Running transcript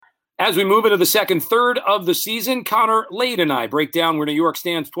As we move into the second third of the season, Connor, Lade, and I break down where New York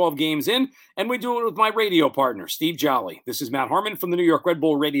stands 12 games in, and we do it with my radio partner, Steve Jolley. This is Matt Harmon from the New York Red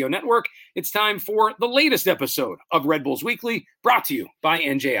Bull Radio Network. It's time for the latest episode of Red Bulls Weekly, brought to you by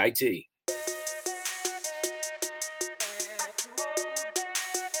NJIT.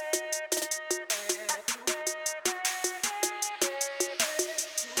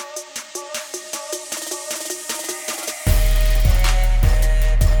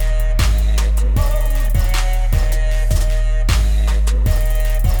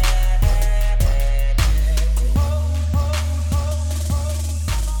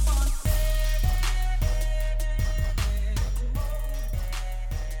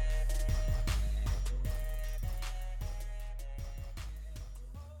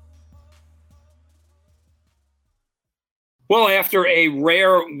 Well, after a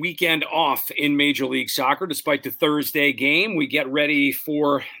rare weekend off in Major League Soccer, despite the Thursday game, we get ready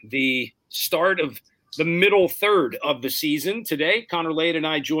for the start of the middle third of the season. Today, Connor Lade and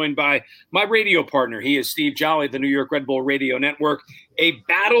I joined by my radio partner. He is Steve Jolley, the New York Red Bull Radio Network. A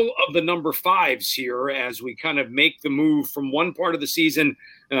battle of the number fives here as we kind of make the move from one part of the season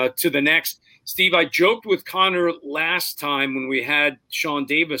to the next. Steve, I joked with Connor last time when we had Sean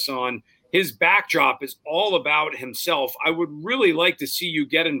Davis on. His backdrop is all about himself. I would really like to see you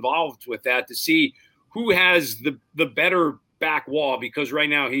get involved with that to see who has the better back wall, because right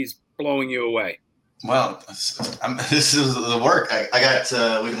now he's blowing you away. Well, this is the work. I got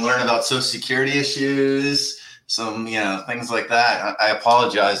we can learn about Social Security issues, some things like that. I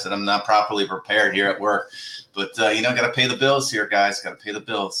apologize that I'm not properly prepared here at work, but got to pay the bills here, guys. Got to pay the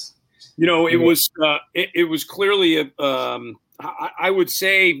bills. It was clearly I would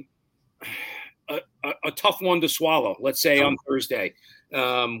say a tough one to swallow, let's say, on Thursday.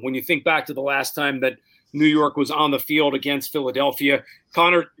 When you think back to the last time that New York was on the field against Philadelphia.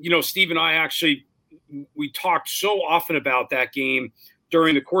 Connor, Steve and I we talked so often about that game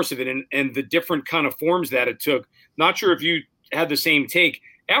during the course of it and the different kind of forms that it took. Not sure if you had the same take.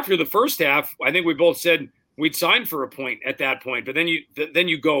 After the first half, I think we both said we'd sign for a point at that point. But then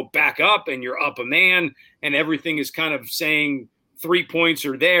you go back up and you're up a man and everything is kind of saying 3 points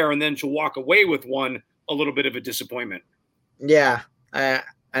are there, and then to walk away with one, a little bit of a disappointment. Yeah, I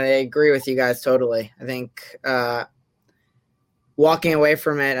agree with you guys totally. I think walking away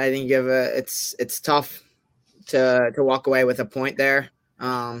from it, I think it's tough to walk away with a point there.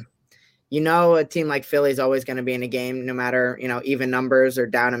 A team like Philly is always going to be in a game, no matter even numbers or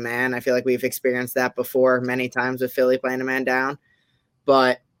down a man. I feel like we've experienced that before many times with Philly playing a man down,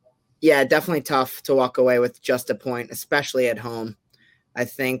 but. Yeah, definitely tough to walk away with just a point, especially at home. I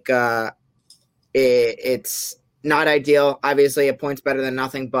think it's not ideal. Obviously, a point's better than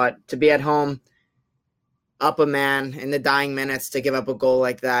nothing, but to be at home, up a man in the dying minutes to give up a goal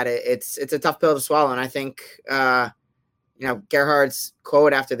like that, it's a tough pill to swallow. And I think, Gerhard's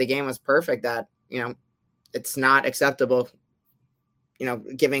quote after the game was perfect that, it's not acceptable,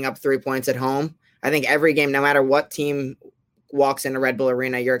 giving up 3 points at home. I think every game, no matter what team walks into Red Bull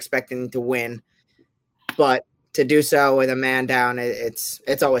Arena, you're expecting to win, but to do so with a man down, it's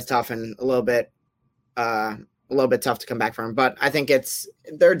always tough and a little bit tough to come back from. But I think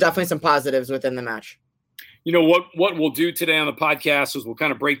there are definitely some positives within the match. What we'll do today on the podcast is we'll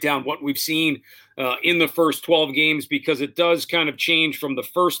kind of break down what we've seen in the first 12 games, because it does kind of change from the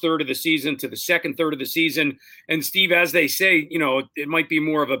first third of the season to the second third of the season. And Steve, as they say, it might be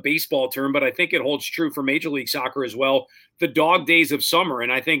more of a baseball term, but I think it holds true for Major League Soccer as well. The dog days of summer.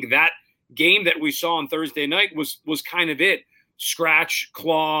 And I think that game that we saw on Thursday night was kind of it. Scratch,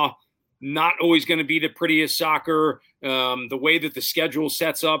 claw, not always going to be the prettiest soccer. The way that the schedule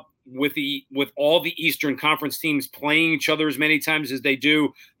sets up with all the Eastern Conference teams playing each other as many times as they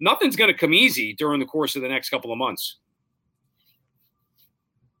do, nothing's going to come easy during the course of the next couple of months.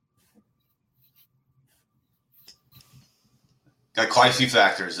 Got quite a few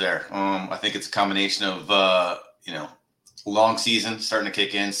factors there. I think it's a combination of, long season starting to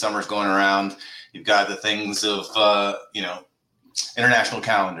kick in, summer's going around. You've got the things of, international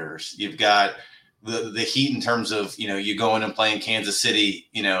calendars. You've got the heat in terms of, you going and playing Kansas City,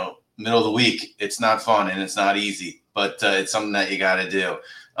 middle of the week. It's not fun and it's not easy, but it's something that you got to do.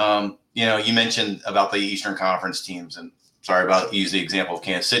 You mentioned about the Eastern Conference teams, and sorry about using the example of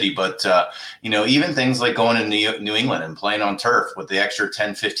Kansas City, but, even things like going to New England and playing on turf with the extra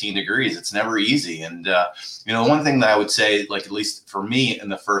 10, 15 degrees, it's never easy. And, one thing that I would say, like, at least for me in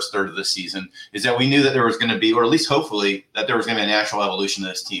the first third of the season, is that we knew that there was going to be, or at least hopefully, that there was going to be a natural evolution of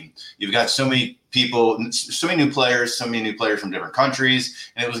this team. You've got so many people, so many new players from different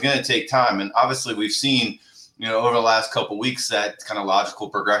countries, and it was going to take time. And obviously we've seen, over the last couple of weeks, that kind of logical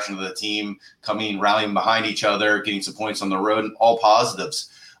progression of the team rallying behind each other, getting some points on the road, and all positives.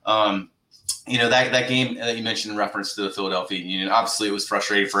 That game that you mentioned in reference to the Philadelphia Union, obviously it was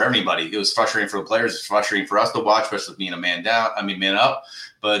frustrating for everybody. It was frustrating for the players. It's frustrating for us to watch, especially being man up.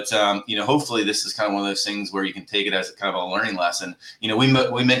 But, hopefully this is kind of one of those things where you can take it as a kind of a learning lesson.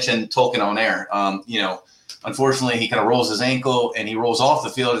 We mentioned Tolkien on air. Unfortunately, he kind of rolls his ankle and he rolls off the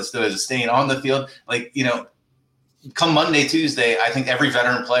field instead of staying on the field. Come Monday, Tuesday, I think every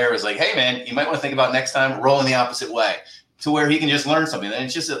veteran player is like, hey, man, you might want to think about next time rolling the opposite way, to where he can just learn something. And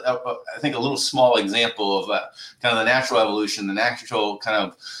it's just, I think, a little small example of kind of the natural evolution, the natural kind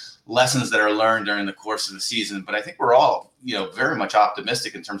of lessons that are learned during the course of the season. But I think we're all, very much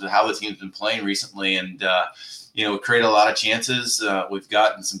optimistic in terms of how the team's been playing recently. And, we've created a lot of chances. We've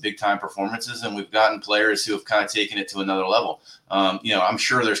gotten some big time performances, and we've gotten players who have kind of taken it to another level. I'm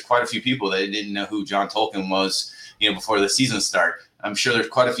sure there's quite a few people that didn't know who John Tolkien was, before the season start. I'm sure there's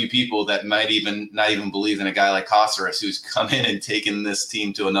quite a few people that might not even believe in a guy like Caceres, who's come in and taken this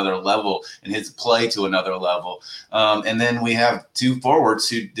team to another level and his play to another level. And then we have two forwards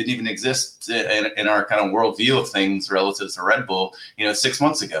who didn't even exist in our kind of worldview of things relative to Red Bull, 6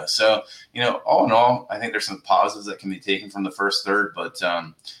 months ago. So, all in all, I think there's some positives that can be taken from the first third, but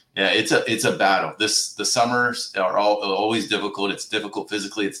it's a battle. The summers are always difficult. It's difficult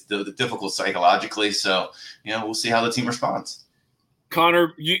physically. It's difficult psychologically. So, we'll see how the team responds.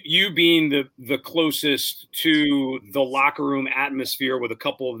 Connor, you being the closest to the locker room atmosphere with a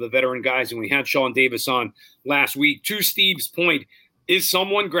couple of the veteran guys, and we had Sean Davis on last week. To Steve's point, is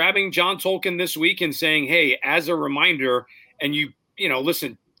someone grabbing John Tolkien this week and saying, hey, as a reminder, and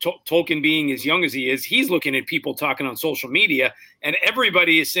listen, Tolkien being as young as he is, he's looking at people talking on social media, and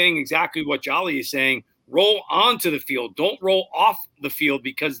everybody is saying exactly what Jolley is saying. Roll onto the field. Don't roll off the field,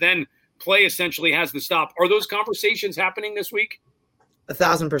 because then play essentially has to stop. Are those conversations happening this week?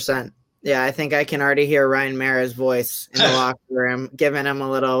 1,000%. Yeah, I think I can already hear Ryan Mara's voice in the locker room, giving him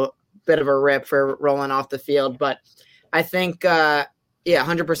a little bit of a rip for rolling off the field. But I think,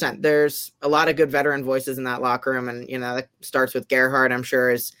 100%. There's a lot of good veteran voices in that locker room. And, that starts with Gerhard, I'm sure,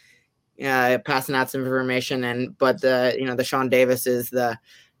 is passing out some information. But the Sean Davis is the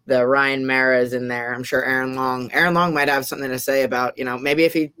Ryan Mara is in there. I'm sure Aaron Long might have something to say about, maybe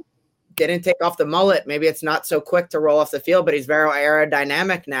if he didn't take off the mullet, maybe it's not so quick to roll off the field, but he's very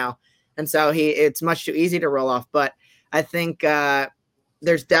aerodynamic now. And so it's much too easy to roll off. But I think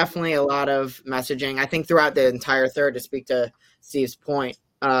there's definitely a lot of messaging. I think throughout the entire third, to speak to Steve's point,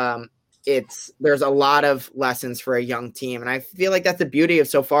 there's a lot of lessons for a young team. And I feel like that's the beauty of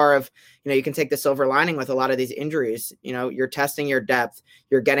so far of, you can take the silver lining with a lot of these injuries. You're testing your depth.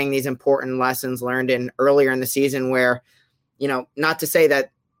 You're getting these important lessons learned earlier in the season where, not to say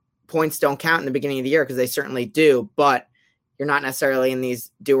that points don't count in the beginning of the year, because they certainly do, but you're not necessarily in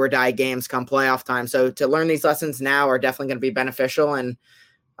these do or die games come playoff time. So to learn these lessons now are definitely going to be beneficial. And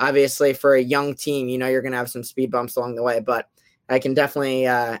obviously for a young team, you're going to have some speed bumps along the way, but I can definitely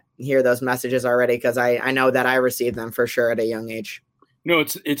hear those messages already, because I know that I received them for sure at a young age. No,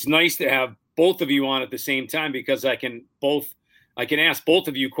 it's nice to have both of you on at the same time, because I can ask both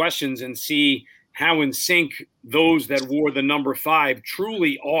of you questions and see how in sync those that wore the number 5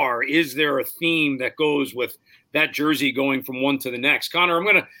 truly are. Is there a theme that goes with that jersey going from one to the next? Connor, I'm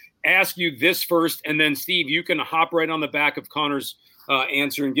going to ask you this first, and then Steve, you can hop right on the back of Connor's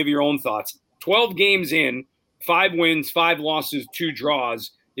answer and give your own thoughts. 12 games in, 5 wins, 5 losses, 2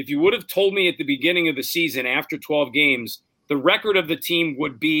 draws. If you would have told me at the beginning of the season, after 12 games, the record of the team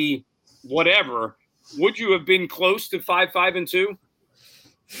would be whatever, would you have been close to 5-5-2?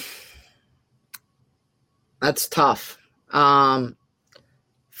 That's tough.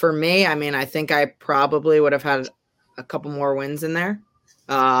 For me, I think I probably would have had a couple more wins in there.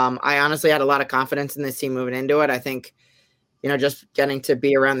 I honestly had a lot of confidence in this team moving into it. I think, just getting to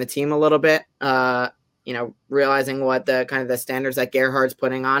be around the team a little bit, realizing what the kind of the standards that Gerhard's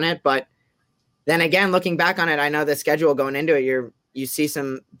putting on it. But then again, looking back on it, I know the schedule going into it, you see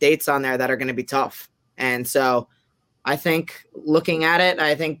some dates on there that are going to be tough. And so I think looking at it,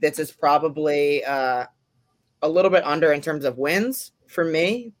 I think this is probably a little bit under in terms of wins for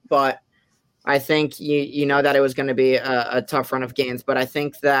me, but I think you know that it was going to be a tough run of games. But I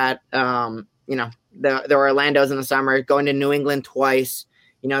think that the Orlando's in the summer, going to New England twice,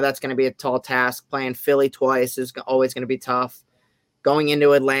 that's going to be a tall task. Playing Philly twice is always going to be tough. Going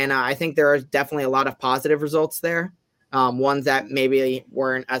into Atlanta, I think there are definitely a lot of positive results there, ones that maybe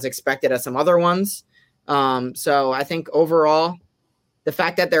weren't as expected as some other ones. So I think overall, the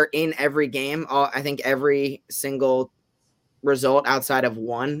fact that they're in every game, I think every single result outside of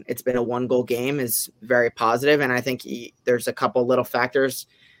one, it's been a 1-goal game, is very positive. And I think there's a couple little factors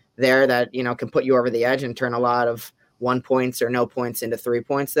there that, can put you over the edge and turn a lot of 1 points or no points into 3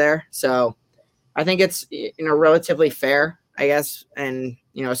 points there. So I think it's, relatively fair, I guess. And,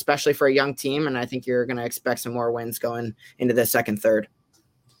 especially for a young team. And I think you're going to expect some more wins going into the second third.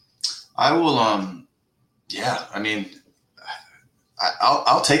 I will, yeah, I mean,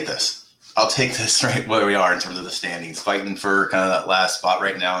 I'll take this. I'll take this right where we are in terms of the standings, fighting for kind of that last spot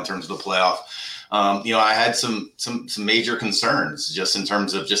right now in terms of the playoff. I had some major concerns just in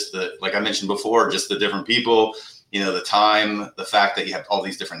terms of just like I mentioned before, just the different people, the time, the fact that you have all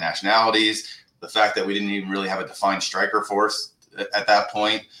these different nationalities, the fact that we didn't even really have a defined striker force at that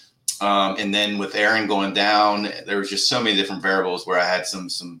point. And then with Aaron going down, there was just so many different variables where I had some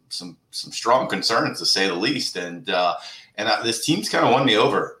strong concerns, to say the least. And this team's kind of won me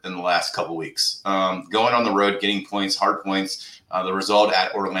over in the last couple of weeks. Going on the road, getting points, hard points. The result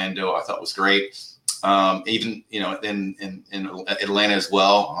at Orlando I thought was great. Even, in Atlanta as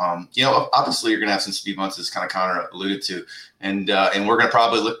well. Obviously you're going to have some speed bumps, as kind of Connor alluded to. And we're going to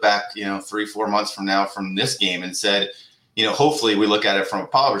probably look back, 3-4 months from now from this game and said, hopefully we look at it from a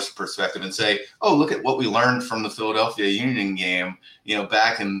polished perspective and say, oh, look at what we learned from the Philadelphia Union game,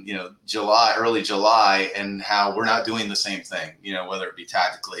 back in, early July, and how we're not doing the same thing, whether it be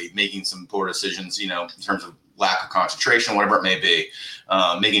tactically making some poor decisions, in terms of lack of concentration, whatever it may be,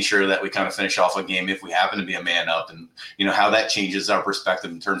 making sure that we kind of finish off a game if we happen to be a man up, and, how that changes our perspective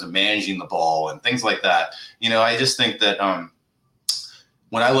in terms of managing the ball and things like that. I just think that,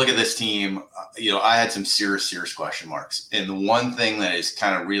 when I look at this team, I had some serious question marks. And the one thing that has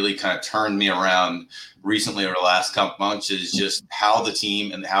really turned me around recently over the last couple months is just how the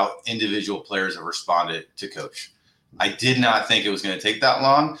team and how individual players have responded to coach. I did not think it was going to take that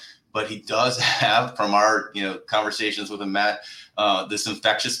long, but he does have, from our, conversations with him, Matt, this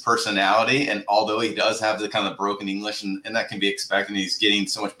infectious personality. And although he does have the kind of broken English, and that can be expected, he's getting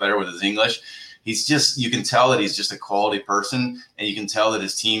so much better with his English. You can tell that he's just a quality person, and you can tell that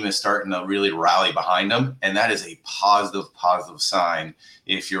his team is starting to really rally behind him. And that is a positive sign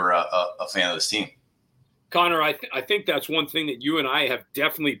if you're a fan of this team. Connor, I think that's one thing that you and I have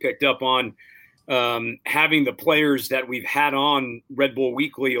definitely picked up on, having the players that we've had on Red Bull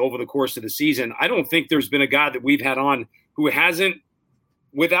Weekly over the course of the season. I don't think there's been a guy that we've had on who hasn't,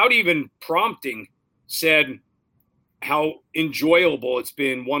 without even prompting, said how enjoyable it's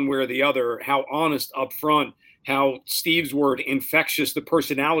been one way or the other, how honest up front, how Steve's word, infectious, the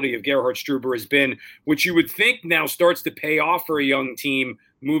personality of Gerhard Struber has been, which you would think now starts to pay off for a young team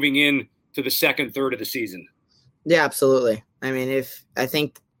moving in to the second third of the season. Yeah, absolutely. I mean, I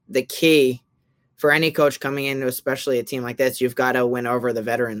think the key for any coach coming into especially a team like this, you've got to win over the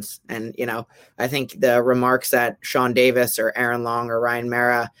veterans. And, I think the remarks that Sean Davis or Aaron Long or Ryan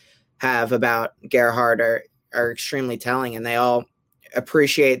Mara have about Gerhard are extremely telling, and they all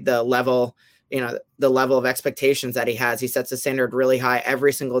appreciate the level of expectations that he has. He sets the standard really high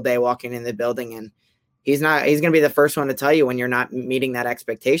every single day walking in the building, and he's going to be the first one to tell you when you're not meeting that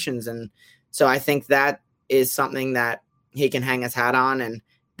expectations. And so I think that is something that he can hang his hat on, and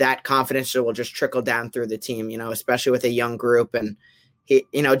that confidence will just trickle down through the team, especially with a young group. And he,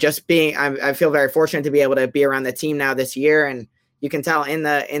 I feel very fortunate to be able to be around the team now this year. And you can tell in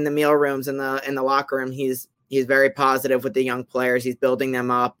the meal rooms, in the locker room, he's very positive with the young players. He's building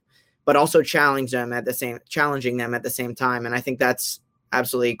them up, but also challenging them at the same time. And I think that's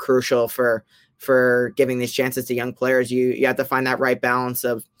absolutely crucial for giving these chances to young players. You have to find that right balance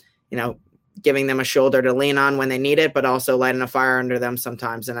of, giving them a shoulder to lean on when they need it, but also lighting a fire under them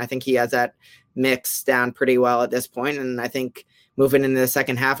sometimes. And I think he has that mix down pretty well at this point. And I think moving into the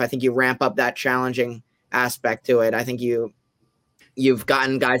second half, I think you ramp up that challenging aspect to it. I think you've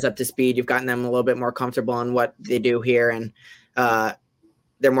gotten guys up to speed. You've gotten them a little bit more comfortable in what they do here. And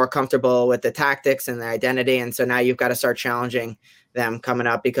they're more comfortable with the tactics and the identity. And so now you've got to start challenging them coming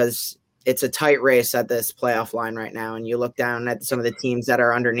up, because it's a tight race at this playoff line right now. And you look down at some of the teams that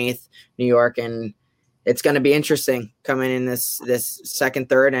are underneath New York, and it's going to be interesting coming in this second,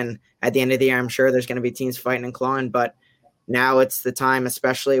 third. And at the end of the year, I'm sure there's going to be teams fighting and clawing, but now it's the time,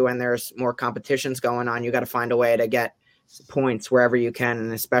 especially when there's more competitions going on, you got to find a way to get points wherever you can.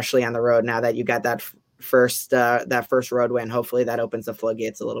 And especially on the road, now that you got that first road win, hopefully that opens the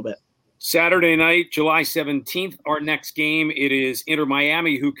floodgates a little bit. Saturday night, July 17th, our next game, it is Inter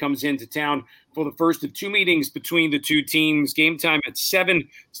Miami who comes into town for the first of two meetings between the two teams. Game time at 7.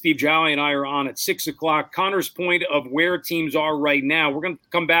 Steve Jolley and I are on at 6 o'clock. Connor's point of where teams are right now. We're going to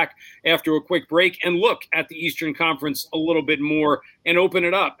come back after a quick break and look at the Eastern Conference a little bit more and open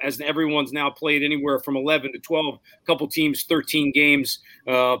it up, as everyone's now played anywhere from 11 to 12, a couple teams, 13 games.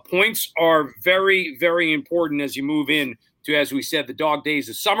 Points are very, very important as you move in to, as we said, the dog days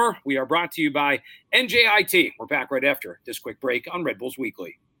of summer. We are brought to you by NJIT. We're back right after this quick break on Red Bulls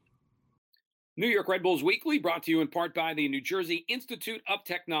Weekly. New York Red Bulls Weekly, brought to you in part by the New Jersey Institute of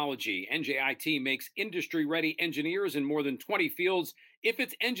Technology. NJIT makes industry-ready engineers in more than 20 fields. If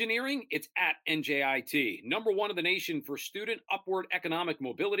it's engineering, it's at NJIT. Number one in the nation for student upward economic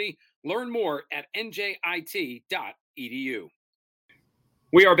mobility. Learn more at njit.edu.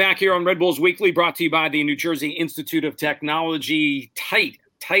 We are back here on Red Bulls Weekly, brought to you by the New Jersey Institute of Technology. Tight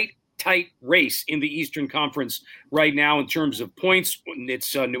race in the Eastern Conference right now in terms of points.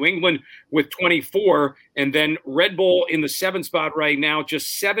 It's New England with 24, and then Red Bull in the 7th spot right now.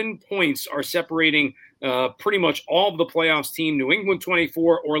 Just 7 points are separating pretty much all of the playoffs team. New England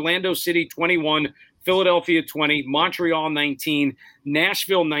 24, Orlando City 21, Philadelphia 20, Montreal 19,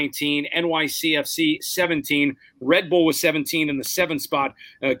 Nashville 19, NYCFC 17, Red Bull with 17 in the 7th spot.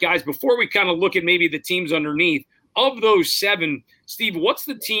 Guys, before we kind of look at maybe the teams underneath, of those 7, Steve, what's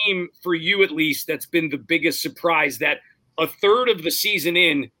the team for you at least that's been the biggest surprise that a third of the season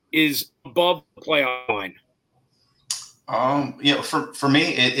in is above the playoff line? For me,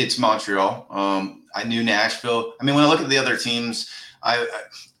 it's Montreal. I knew Nashville. I mean, when I look at the other teams,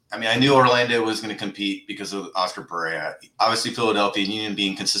 I knew Orlando was going to compete because of Oscar Pereira. Obviously, Philadelphia Union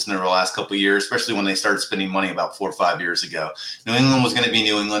being consistent over the last couple of years, especially when they started spending money about 4 or 5 years ago. New England was going to be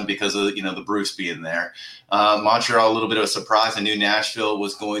New England because of the Bruce being there. Montreal, a little bit of a surprise. I knew Nashville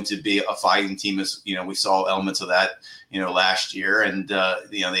was going to be a fighting team, as we saw elements of that last year. And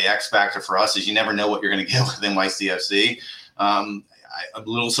the X factor for us is you never know what you're going to get with NYCFC. I'm a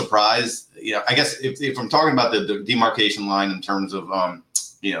little surprised. I guess if I'm talking about the demarcation line in terms of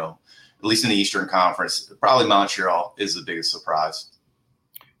at least in the Eastern Conference, probably Montreal is the biggest surprise.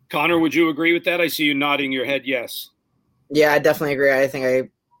 Connor, would you agree with that? I see you nodding your head yes. Yeah, I definitely agree. I think I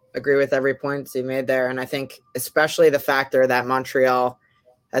agree with every point you made there. And I think especially the factor that Montreal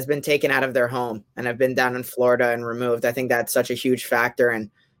has been taken out of their home and have been down in Florida and removed. I think that's such a huge factor.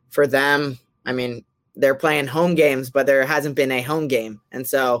 And for them, I mean, they're playing home games, but there hasn't been a home game. And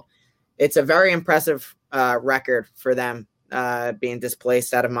so it's a very impressive record for them. Being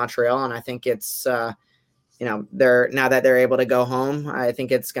displaced out of Montreal. And I think it's, they're now that they're able to go home, I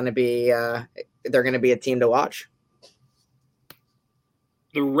think it's going to be, they're going to be a team to watch.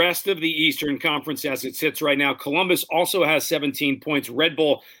 The rest of the Eastern Conference as it sits right now, Columbus also has 17 points. Red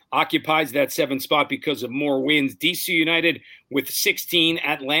Bull occupies that 7th spot because of more wins. DC United with 16,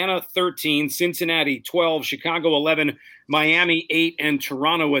 Atlanta 13, Cincinnati 12, Chicago 11, Miami 8, and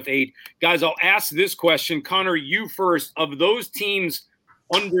Toronto with 8. Guys, I'll ask this question. Connor, you first. Of those teams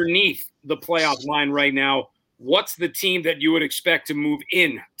underneath the playoff line right now, what's the team that you would expect to move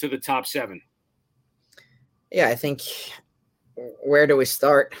in to the top 7? Yeah, I think – where do we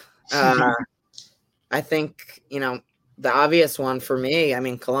start? I think, the obvious one for me,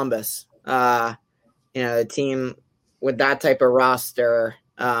 Columbus, a team with that type of roster,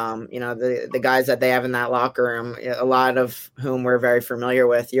 the guys that they have in that locker room, a lot of whom we're very familiar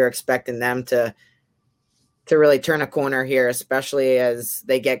with, you're expecting them to really turn a corner here, especially as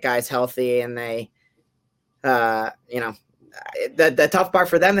they get guys healthy and they, the tough part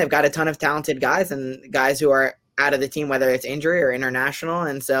for them, they've got a ton of talented guys and guys who are out of the team, whether it's injury or international.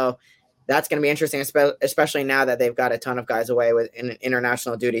 And so that's going to be interesting, especially now that they've got a ton of guys away with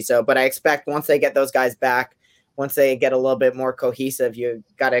international duty. So, but I expect once they get those guys back, once they get a little bit more cohesive, you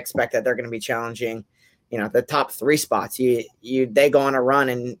got to expect that they're going to be challenging, the top 3 spots. They go on a run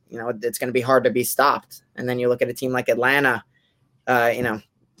and, it's going to be hard to be stopped. And then you look at a team like Atlanta,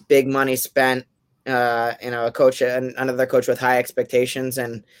 big money spent, a coach, another coach with high expectations.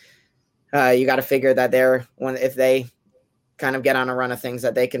 And, you got to figure that if they kind of get on a run of things,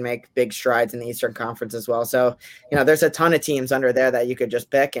 that they can make big strides in the Eastern Conference as well. So, there's a ton of teams under there that you could just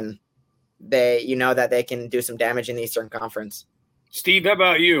pick, and that they can do some damage in the Eastern Conference. Steve, how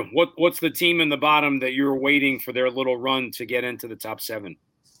about you? What's the team in the bottom that you're waiting for their little run to get into the top 7?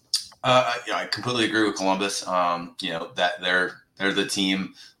 I completely agree with Columbus. That they're the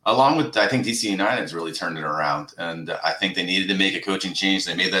team. Along with, I think DC United's really turned it around, and I think they needed to make a coaching change.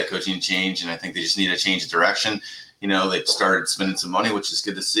 They made that coaching change, and I think they just need to change the direction. They started spending some money, which is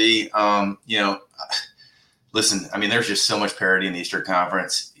good to see. Listen, there's just so much parity in the Eastern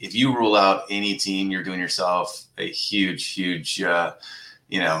Conference. If you rule out any team, you're doing yourself a huge,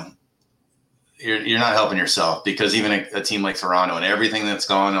 you're not helping yourself, because even a team like Toronto and everything that's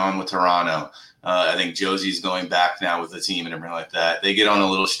gone on with Toronto, I think Josie's going back now with the team and everything like that. They get on a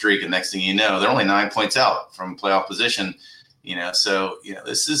little streak, and next thing you know, they're only 9 points out from playoff position. So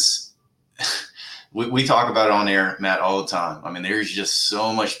this is we talk about it on air, Matt, all the time. I mean, there's just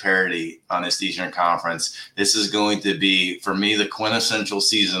so much parity on this Eastern Conference. This is going to be, for me, the quintessential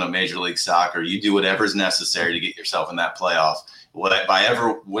season of Major League Soccer. You do whatever's necessary to get yourself in that playoff,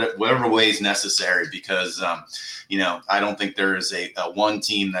 whatever way is necessary, because I don't think there is a one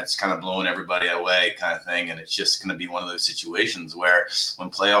team that's kind of blowing everybody away kind of thing, and it's just going to be one of those situations where when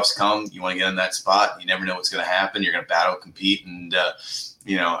playoffs come, you want to get in that spot. You never know what's going to happen. You're going to battle, compete, and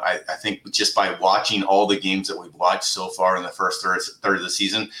I think just by watching all the games that we've watched so far in the first third of the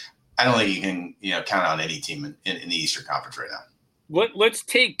season, I don't think you can count on any team in the Eastern Conference right now. Let's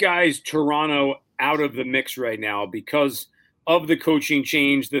take guys Toronto out of the mix right now because of the coaching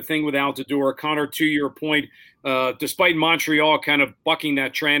change, the thing with Altidore. Connor, to your point, despite Montreal kind of bucking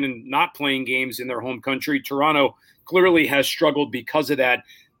that trend and not playing games in their home country, Toronto clearly has struggled because of that.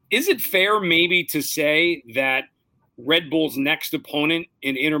 Is it fair maybe to say that Red Bull's next opponent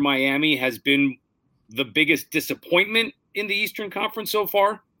in Inter Miami has been the biggest disappointment in the Eastern Conference so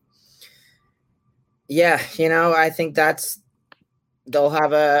far? Yeah, I think they'll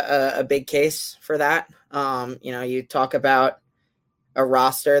have a big case for that. You talk about a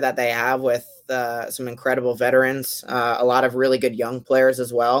roster that they have with some incredible veterans, a lot of really good young players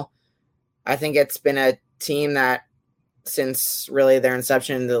as well. I think it's been a team that since really their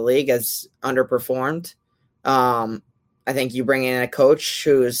inception in the league has underperformed. I think you bring in a coach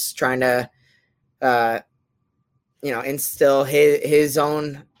who's trying to, instill his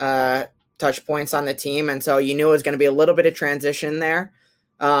own touch points on the team. And so you knew it was going to be a little bit of transition there.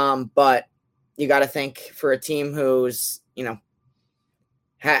 But you got to think for a team who's,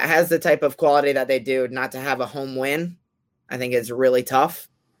 has the type of quality that they do, not to have a home win, I think is really tough.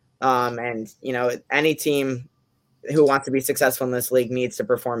 Any team who wants to be successful in this league needs to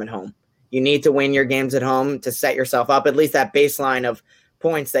perform at home. You need to win your games at home to set yourself up, at least that baseline of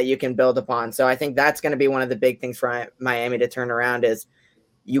points that you can build upon. So I think that's going to be one of the big things for Miami to turn around is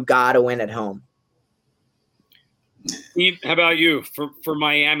you got to win at home. Steve, how about you for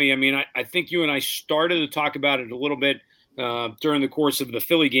Miami? I mean, I think you and I started to talk about it a little bit during the course of the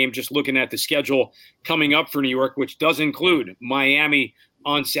Philly game, just looking at the schedule coming up for New York, which does include Miami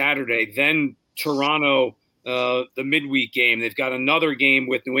on Saturday, then Toronto, the midweek game. They've got another game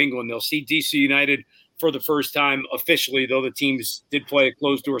with New England. They'll see DC United for the first time officially, though the teams did play a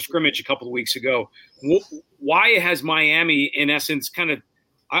closed-door scrimmage a couple of weeks ago. Why has Miami, in essence, kind of,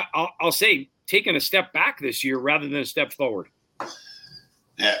 I'll say, taken a step back this year rather than a step forward?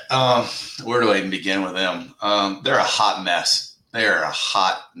 Yeah, where do I even begin with them? They're a hot mess. They're a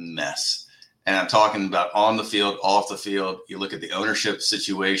hot mess. And I'm talking about on the field, off the field. You look at the ownership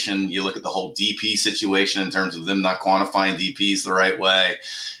situation. You look at the whole DP situation in terms of them not quantifying DPs the right way.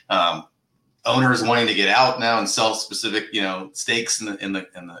 Owners wanting to get out now and sell specific, stakes in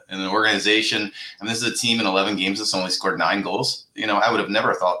the organization. And this is a team in 11 games that's only scored 9 goals. I would have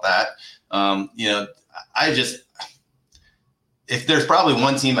never thought that. If there's probably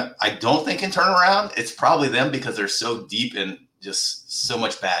one team I don't think can turn around, it's probably them, because they're so deep in just so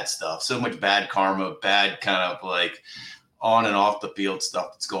much bad stuff, so much bad karma, bad kind of like on and off the field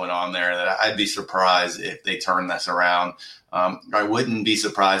stuff that's going on there, that I'd be surprised if they turn this around. I wouldn't be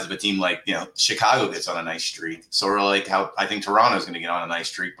surprised if a team like, Chicago gets on a nice streak, sort of like how I think Toronto's going to get on a nice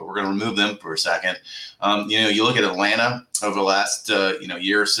streak, but we're going to remove them for a second. You look at Atlanta over the last,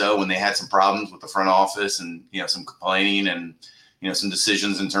 year or so, when they had some problems with the front office and, some complaining and, some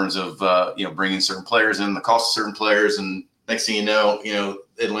decisions in terms of, bringing certain players in, the cost of certain players. And next thing you know,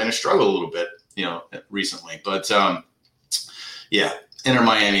 Atlanta struggled a little bit, recently. But, Inter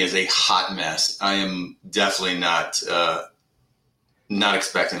Miami is a hot mess. I am definitely not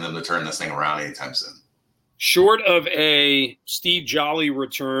expecting them to turn this thing around anytime soon. Short of a Steve Jolley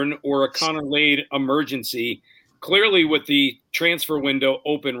return or a Connor Lade emergency, clearly with the transfer window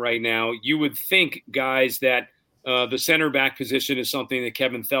open right now, you would think, guys, that the center back position is something that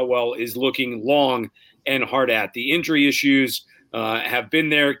Kevin Thelwell is looking long and hard at. The injury issues have been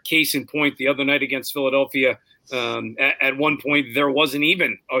there. Case in point, the other night against Philadelphia, at one point, there wasn't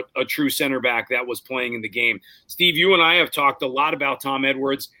even a true center back that was playing in the game. Steve, you and I have talked a lot about Tom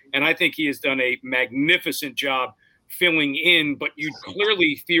Edwards, and I think he has done a magnificent job filling in, but you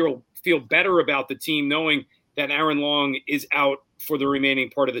clearly feel better about the team knowing that Aaron Long is out for the remaining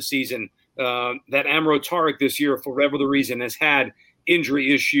part of the season, that Amro Tariq this year, for whatever reason, has had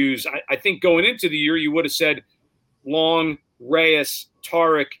injury issues. I think going into the year, you would have said Long, Reyes,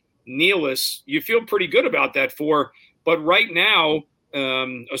 Tariq, Nealis, you feel pretty good about that four. But right now,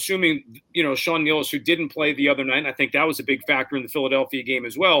 assuming, Sean Nealis, who didn't play the other night, and I think that was a big factor in the Philadelphia game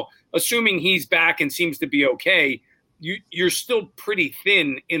as well, assuming he's back and seems to be okay, you're still pretty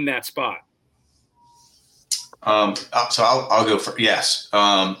thin in that spot. So I'll go for yes.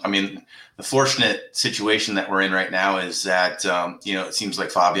 I mean, the fortunate situation that we're in right now is that it seems like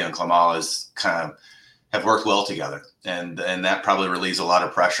Fabio and Klimala have worked well together, and that probably relieves a lot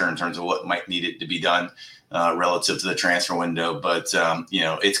of pressure in terms of what might need it to be done relative to the transfer window. But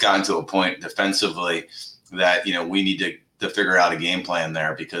it's gotten to a point defensively that we need to figure out a game plan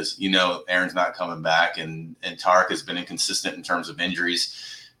there, because Aaron's not coming back, and Tarek has been inconsistent in terms of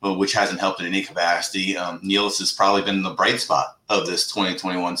injuries, which hasn't helped in any capacity. Nealis has probably been the bright spot of this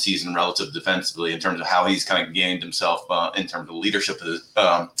 2021 season relative defensively in terms of how he's kind of gained himself in terms of leadership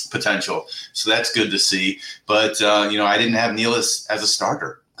potential. So that's good to see. But, I didn't have Nealis as a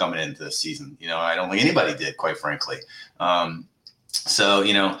starter coming into this season. I don't think anybody did, quite frankly.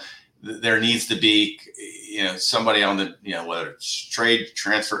 There needs to be, somebody on the, whether it's trade,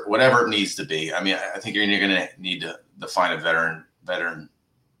 transfer, whatever it needs to be. I mean, I think you're going to need to find a veteran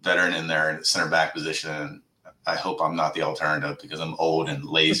in there in the center back position. And I hope I'm not the alternative, because I'm old and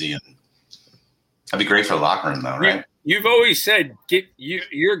lazy, and that'd be great for the locker room though, right? You've always said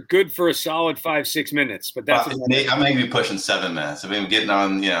you're good for a solid 5-6 minutes, but that's I may be pushing 7 minutes. I've been getting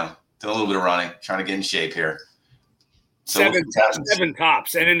on, doing a little bit of running, trying to get in shape here. So seven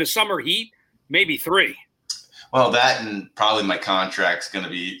tops. And in the summer heat, maybe 3. Well, that, and probably my contract's going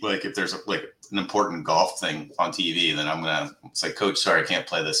to be like, if there's an important golf thing on TV, then I'm going to say, Coach, sorry, I can't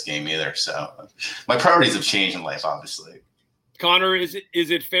play this game either. So my priorities have changed in life, obviously. Connor, is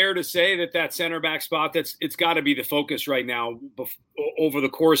it fair to say that center back spot, it's got to be the focus right now over the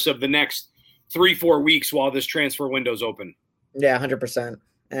course of the next 3-4 weeks while this transfer window's open? Yeah, 100%.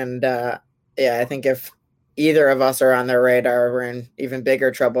 And I think if either of us are on their radar, we're in even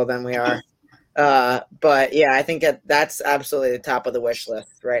bigger trouble than we are. But yeah, I think that's absolutely the top of the wish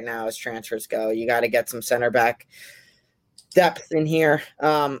list right now as transfers go. You got to get some center back depth in here.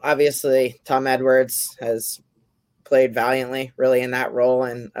 Obviously, Tom Edwards has played valiantly, really, in that role,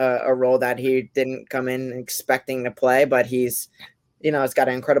 and a role that he didn't come in expecting to play. But he's got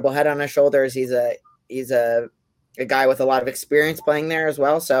an incredible head on his shoulders. He's a guy with a lot of experience playing there as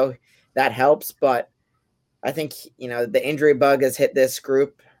well, so that helps. But I think the injury bug has hit this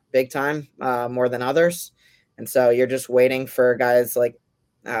group big time, more than others. And so you're just waiting for guys like,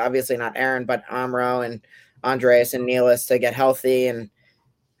 obviously not Aaron, but Amro and Andreas and Nealis to get healthy. And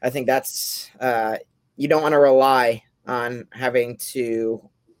I think that's, you don't want to rely on having to,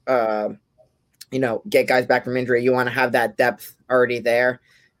 get guys back from injury. You want to have that depth already there.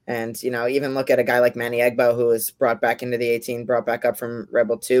 And, even look at a guy like Manny Egbo, who was brought back into the 18, brought back up from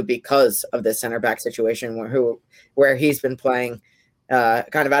Rebel 2 because of the center back situation where he's been playing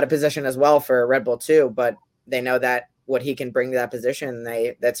kind of out of position as well for Red Bull 2, but they know that what he can bring to that position,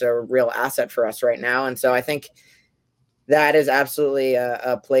 that's a real asset for us right now. And so I think that is absolutely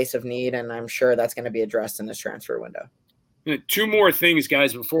a place of need, and I'm sure that's going to be addressed in this transfer window. 2 more things,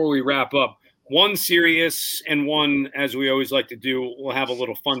 guys, before we wrap up. One serious and one, as we always like to do, we'll have a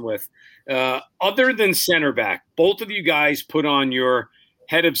little fun with. Other than center back, both of you guys put on your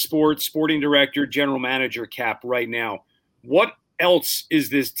head of sports, sporting director, general manager cap right now. What else is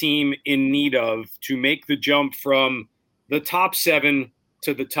this team in need of to make the jump from the top 7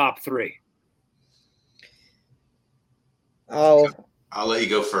 to the top 3? I'll let you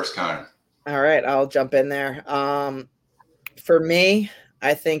go first, Connor. All right, I'll jump in there. For me,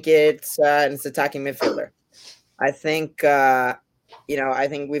 I think it's attacking midfielder. I think I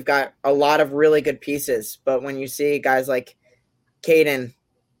think we've got a lot of really good pieces, but when you see guys like Caden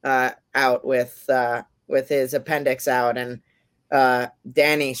out with his appendix out, and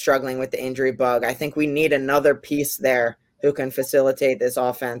Danny struggling with the injury bug, I think we need another piece there who can facilitate this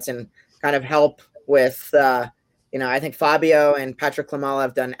offense and kind of help with, I think Fabio and Patrick Klimala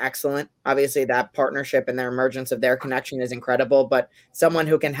have done excellent. Obviously, that partnership and their emergence of their connection is incredible, but someone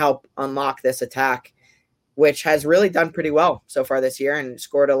who can help unlock this attack, which has really done pretty well so far this year and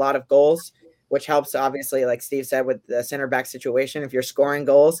scored a lot of goals, which helps, obviously, like Steve said, with the center back situation. If you're scoring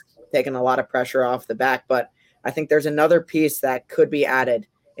goals, taking a lot of pressure off the back. But I think there's another piece that could be added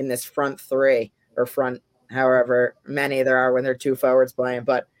in this front 3 or front, however many there are when there are 2 forwards playing.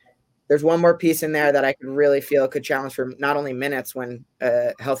 But there's one more piece in there that I could really feel could challenge for not only minutes when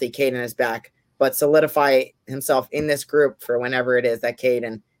healthy Caden is back, but solidify himself in this group for whenever it is that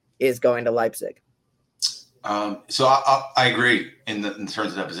Caden is going to Leipzig. So I agree in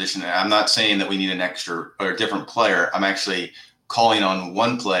terms of that position. I'm not saying that we need an extra or a different player. I'm actually calling on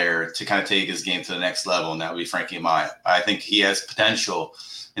one player to kind of take his game to the next level, and that would be Frankie Amaya. I think he has potential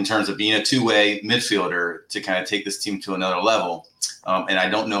in terms of being a two-way midfielder to kind of take this team to another level. And I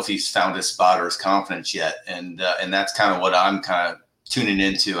don't know if he's found his spot or his confidence yet. And that's kind of what I'm kind of tuning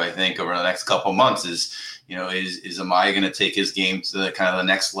into, I think, over the next couple of months is Amaya going to take his game to the kind of the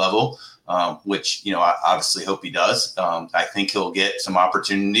next level, which, I obviously hope he does. I think he'll get some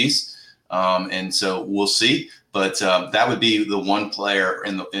opportunities. And so we'll see. But that would be the one player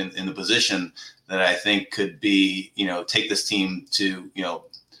in the position that I think could be, take this team to,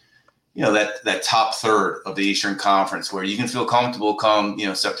 that top third of the Eastern Conference where you can feel comfortable come,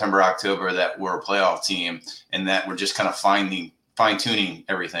 September, October, that we're a playoff team and that we're just kind of fine-tuning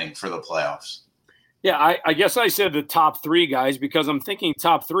everything for the playoffs. Yeah, I guess I said the top three guys because I'm thinking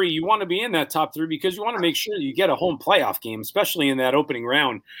top three. You want to be in that top three because you want to make sure you get a home playoff game, especially in that opening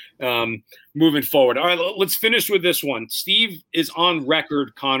round moving forward. All right, let's finish with this one. Steve is on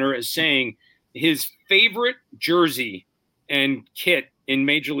record, Connor, as saying his favorite jersey and kit in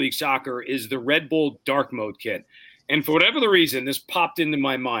Major League Soccer is the Red Bull Dark Mode kit. And for whatever the reason, this popped into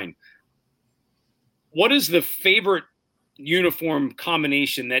my mind. What is the favorite uniform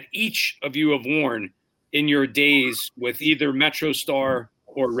combination that each of you have worn in your days with either MetroStar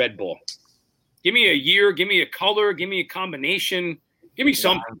or Red Bull? Give me a year, give me a color, give me a combination, give me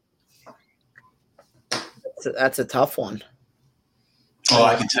something. That's a tough one. Oh,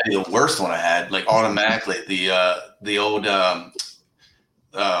 I can tell you the worst one I had, like automatically, the old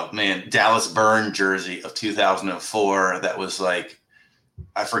Dallas Burn jersey of 2004 that was like,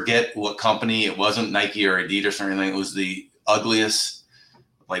 I forget what company. It wasn't Nike or Adidas or anything. It was the ugliest,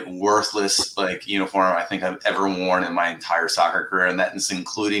 like worthless, like uniform I think I've ever worn in my entire soccer career. And that is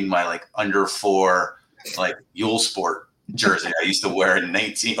including my like under 4, like Yule Sport jersey I used to wear in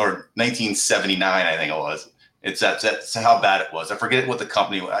 1979, I think it was. That's how bad it was. I forget what the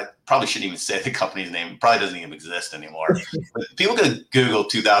company. I probably shouldn't even say the company's name. It probably doesn't even exist anymore. But people can Google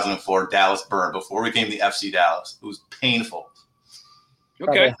 2004 Dallas Burn before we became the FC Dallas. It was painful.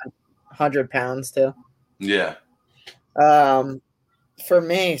 Okay, 100 pounds too. Yeah. For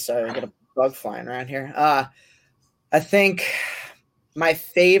me, sorry, I got a bug flying around here. I think my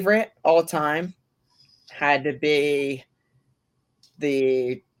favorite all time had to be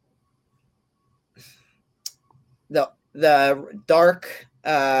the dark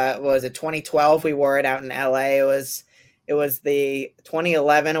was it 2012. We wore it out in LA. It was the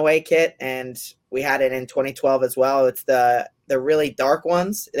 2011 away kit, and we had it in 2012 as well. It's the really dark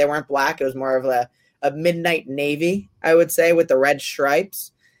ones. They weren't black. It was more of a midnight navy, I would say, with the red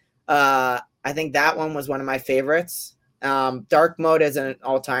stripes. I think that one was one of my favorites. Dark mode is an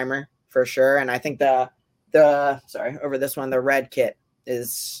all-timer for sure. And I think over this one, the red kit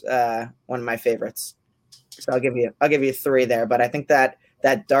is one of my favorites. So I'll give you 3 there, but I think that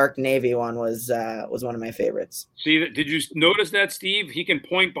dark navy one was one of my favorites. See, did you notice that, Steve? He can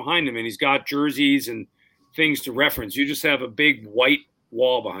point behind him, and he's got jerseys and things to reference. You just have a big white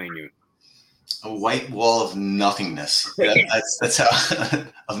wall behind you. A white wall of nothingness. That's how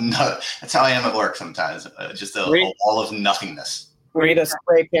that's how I am at work sometimes. Just a wall of nothingness. We need to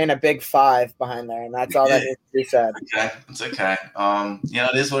spray paint a big 5 behind there, and that's all that needs to be said. Okay, it's okay.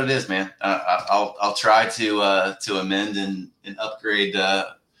 It is what it is, man. I'll try to amend and upgrade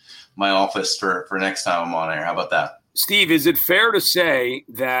my office for next time I'm on air. How about that, Steve? Is it fair to say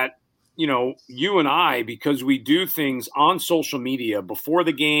that you and I, because we do things on social media before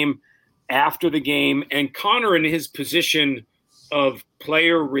the game, after the game, and Connor in his position of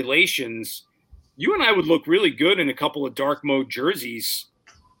player relations, you and I would look really good in a couple of dark mode jerseys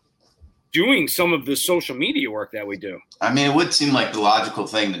doing some of the social media work that we do? I mean, it would seem like the logical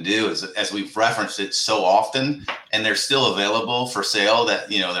thing to do is, as we've referenced it so often, and they're still available for sale, that,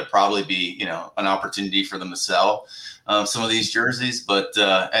 there'd probably be, an opportunity for them to sell some of these jerseys. But,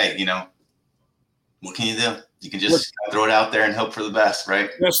 hey, what can you do? You can just throw it out there and hope for the best,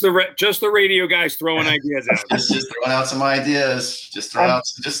 right? Just the radio guys throwing ideas out. just throwing out some ideas. Just throw out,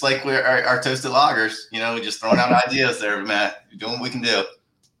 just like we're our toasted lagers. We just throwing out ideas there, Matt. You're doing what we can do.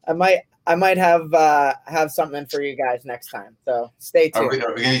 I might have something for you guys next time. So stay tuned.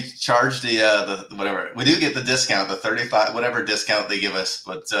 Are we going to charge the whatever? We do get the discount, the 35 whatever discount they give us,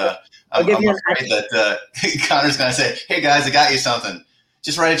 but I'm afraid that Connor's going to say, "Hey guys, I got you something.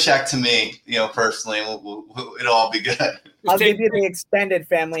 Just write a check to me, personally, and it'll all be good." I'll give you the extended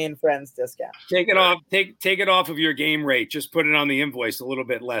family and friends discount. Take it off. Take it off of your game rate. Just put it on the invoice a little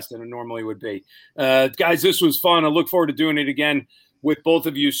bit less than it normally would be. Guys, this was fun. I look forward to doing it again with both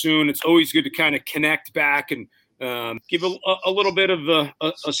of you soon. It's always good to kind of connect back and give a little bit of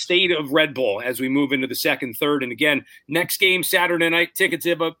a state of Red Bull as we move into the second, third. And again, next game Saturday night, tickets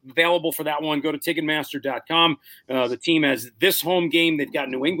available for that one. Go to Ticketmaster.com. The team has this home game. They've got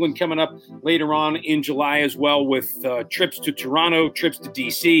New England coming up later on in July as well, with trips to Toronto, trips to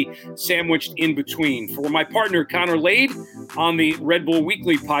DC, sandwiched in between. For my partner, Connor Lade, on the Red Bull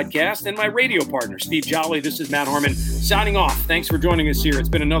Weekly podcast, and my radio partner, Steve Jolley, this is Matt Harmon signing off. Thanks for joining us here. It's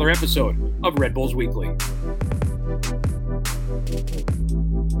been another episode of Red Bulls Weekly.